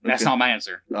 That's Okay. not my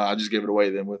answer. I just gave it away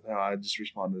then with how I just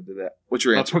responded to that. What's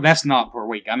your answer? That's not per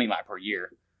week. I mean like per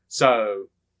year. So,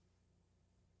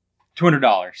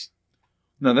 $200.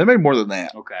 No, they made more than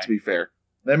that. Okay. To be fair,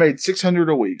 they made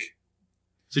 $600 a week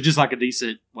So just like a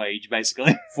decent wage,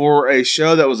 basically. for a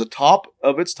show that was a top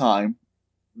of its time.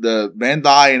 The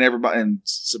Bandai and everybody and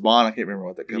Saban, I can't remember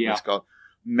what that company's called,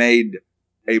 made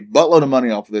a buttload of money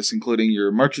off of this, including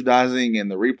your merchandising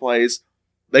and the replays.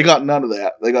 They got none of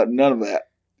that. They got none of that.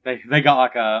 They got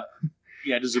like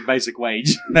just a basic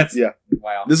wage. That's Yeah.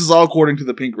 Wow. This is all according to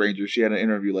the Pink Ranger. She had an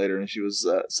interview later, and she was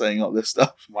saying all this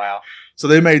stuff. Wow. So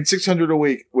they made $600 a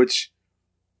week, which,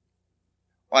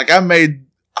 like,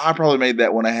 I probably made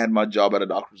that when I had my job at a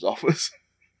doctor's office.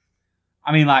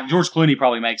 I mean, like George Clooney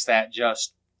probably makes that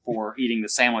just for eating the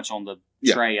sandwich on the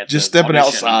tray at Just the stepping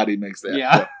audition. outside, he makes that.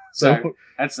 Yeah. So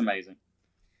that's amazing.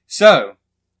 So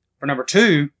for number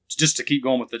 2, just to keep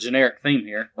going with the generic theme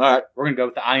here, All right, we're going to go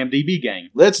with the IMDb gang.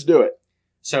 let's do it.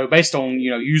 So based on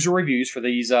user reviews for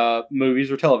these movies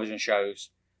or television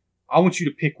shows, I want you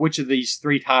to pick which of these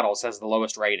 3 titles has the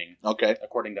lowest rating, Okay.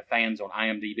 according to fans on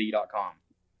IMDb.com.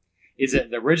 Is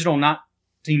it the original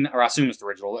or I assume it's the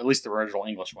original, at least the original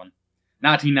English one,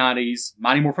 1990s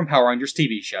Mighty Morphin Power Rangers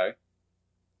TV show?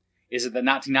 Is it the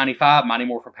 1995 Mighty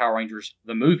Morphin Power Rangers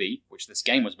the movie, which this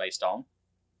game was based on?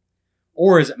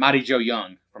 Or is it Mighty Joe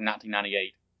Young from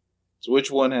 1998? So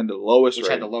which one had the lowest Which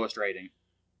rating? had the lowest rating?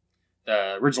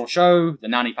 The original show, the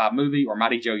 95 movie, or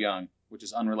Mighty Joe Young, which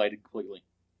is unrelated completely.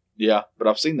 Yeah, but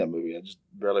I've seen that movie. I just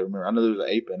barely remember. I know there was an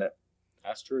ape in it.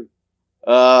 That's true.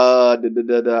 I'm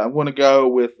going to go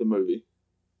with the movie.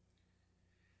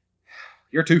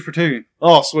 You're 2 for 2.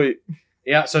 Oh, sweet.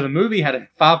 Yeah, so the movie had a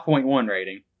 5.1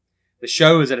 rating. The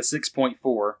show is at a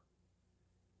 6.4.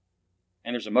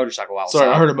 And there's a motorcycle outside.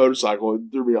 Sorry, I heard a motorcycle. It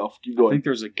threw me off. Keep I going. think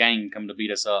there's a gang coming to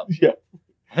beat us up. Yeah.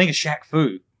 I think it's Shaq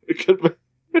Fu. It could be.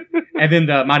 And then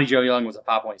the Mighty Joe Young was at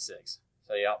 5.6.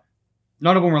 So, yeah.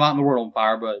 None of them were lighting the world on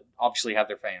fire, but obviously have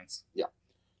their fans. Yeah.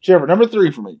 Trevor, number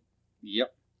 3 for me.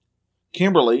 Yep.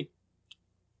 Kimberly,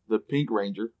 the Pink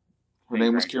Ranger. Her Pink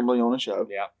name was Ranger. Kimberly on the show.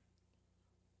 Yeah.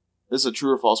 This is a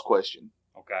true or false question.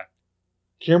 Okay.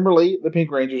 Kimberly, the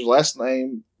Pink Ranger's last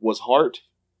name was Hart,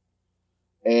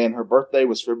 and her birthday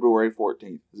was February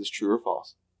 14th. Is this true or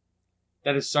false?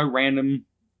 That is so random.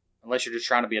 Unless you're just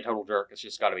trying to be a total jerk. It's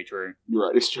just got to be true. You're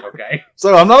right, it's true. Okay.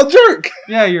 So I'm not a jerk.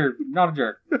 Yeah, you're not a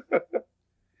jerk.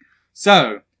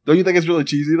 So, Don't you think it's really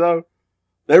cheesy though?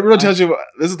 They really tells you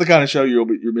this is the kind of show you're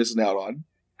missing out on.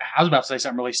 I was about to say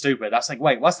something really stupid. I was like,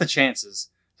 wait, what's the chances?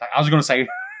 It's like, I was going to say,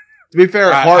 To be fair,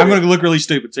 Alright, Hart. I'm going to look really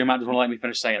stupid, so you might just want to let me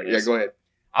finish saying this. Yeah, go ahead.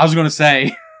 I was going to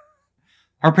say,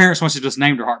 her parents must have just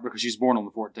named her Hart because she's born on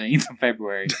the 14th of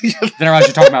February. Then I realized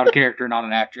you're talking about a character, not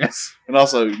an actress. And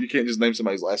also, you can't just name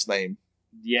somebody's last name.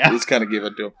 Yeah. It's kind of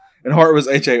given to him. And Hart was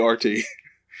Hart.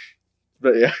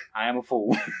 But yeah, I am a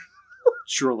fool.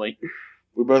 Surely.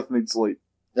 we both need sleep.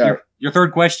 All right. Your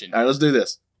third question. All right, let's do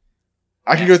this.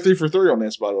 I can go 3 for 3 on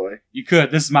this, by the way. You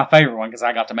could. This is my favorite one because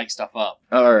I got to make stuff up.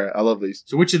 All right, I love these.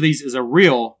 So which of these is a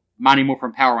real Mighty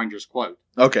Morphin Power Rangers quote?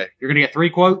 Okay. You're going to get 3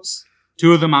 quotes.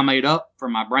 2 of them I made up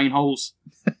from my brain holes.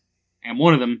 And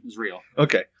 1 of them is real.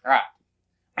 Okay. All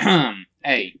right.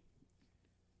 A.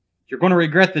 You're going to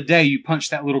regret the day you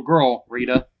punched that little girl,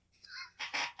 Rita.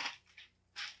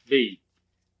 B.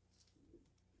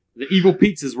 The evil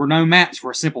pizzas were no match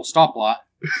for a simple stoplight.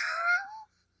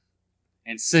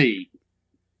 And C.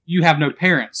 You have no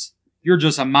parents. You're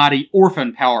just a mighty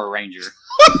orphan Power Ranger.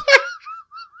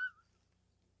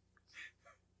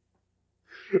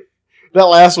 That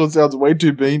last one sounds way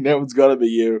too mean. That one's got to be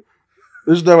you.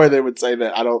 There's no way they would say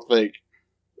that, I don't think.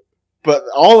 But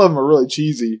all of them are really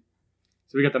cheesy.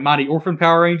 So we got the mighty orphan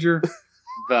Power Ranger.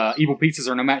 The evil pizzas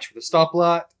are no match for the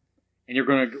stoplight. And you're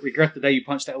going to regret the day you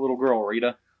punched that little girl,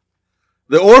 Rita.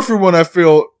 The orphan one, I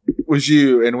feel, was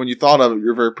you. And when you thought of it,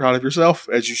 you're very proud of yourself,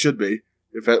 as you should be,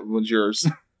 if that one's yours.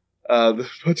 The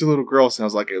punch a little girl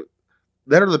sounds like it.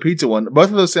 That or the pizza one.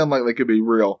 Both of those sound like they could be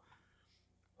real.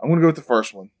 I'm going to go with the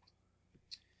first one.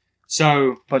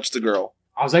 So Punch the girl.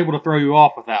 I was able to throw you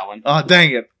off with that one. Oh,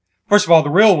 dang it. First of all, the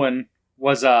real one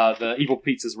was the evil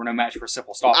pizzas were no match for a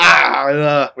simple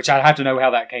stoplight. Which I'd have to know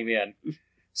how that came in.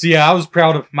 So yeah, I was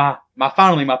proud of my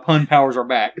finally my pun powers are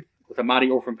back with a mighty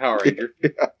orphan Power Ranger. Yeah.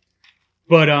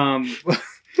 But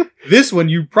this one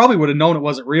you probably would have known it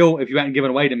wasn't real if you hadn't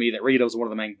given away to me that Rita was one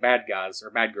of the main bad guys or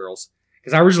bad girls.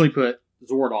 Because I originally put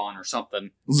Zordon or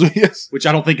something, Yes. which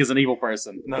I don't think is an evil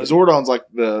person. No, Zordon's like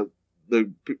the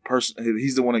person.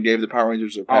 He's the one that gave the Power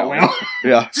Rangers their power. Oh well.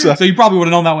 Yeah. So, So you probably would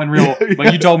have known that one real, Yeah.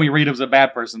 but you told me Rita was a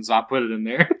bad person, so I put it in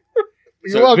there.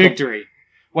 you're So welcome. victory.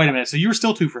 Wait a minute. So you were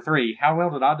still 2 for 3. How well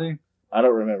did I do? I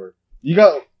don't remember. You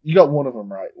got one of them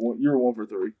right. You were 1 for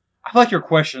 3. I feel like your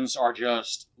questions are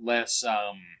just less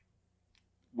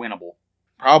winnable.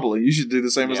 Probably. You should do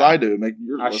the same as Yeah. I do. Make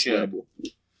yours I less should. winnable.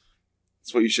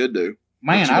 That's what you should do.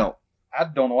 Man, But you don't. I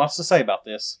don't know what else to say about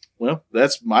this. Well,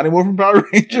 that's Mighty Morphin Power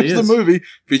Rangers, It the is. movie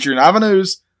featuring Ivan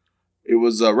Ooze. It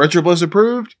was Retro Bliss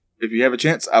approved. If you have a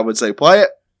chance, I would say play it.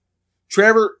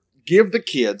 Trevor, give the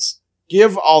kids,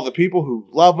 give all the people who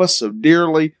love us so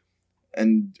dearly,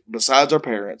 and besides our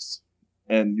parents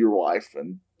and your wife,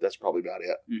 and that's probably about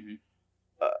it. Mm-hmm.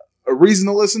 A reason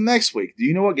to listen next week. Do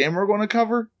you know what game we're going to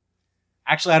cover?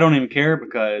 Actually, I don't even care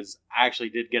because I actually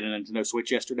did get a Nintendo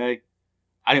Switch yesterday.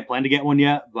 I didn't plan to get one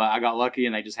yet, but I got lucky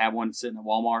and they just have one sitting at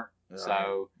Walmart.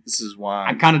 So This is why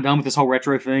I'm kind of done with this whole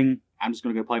retro thing. I'm just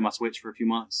going to go play my Switch for a few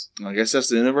months. I guess that's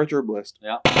the end of Retro Bliss.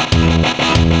 Yeah.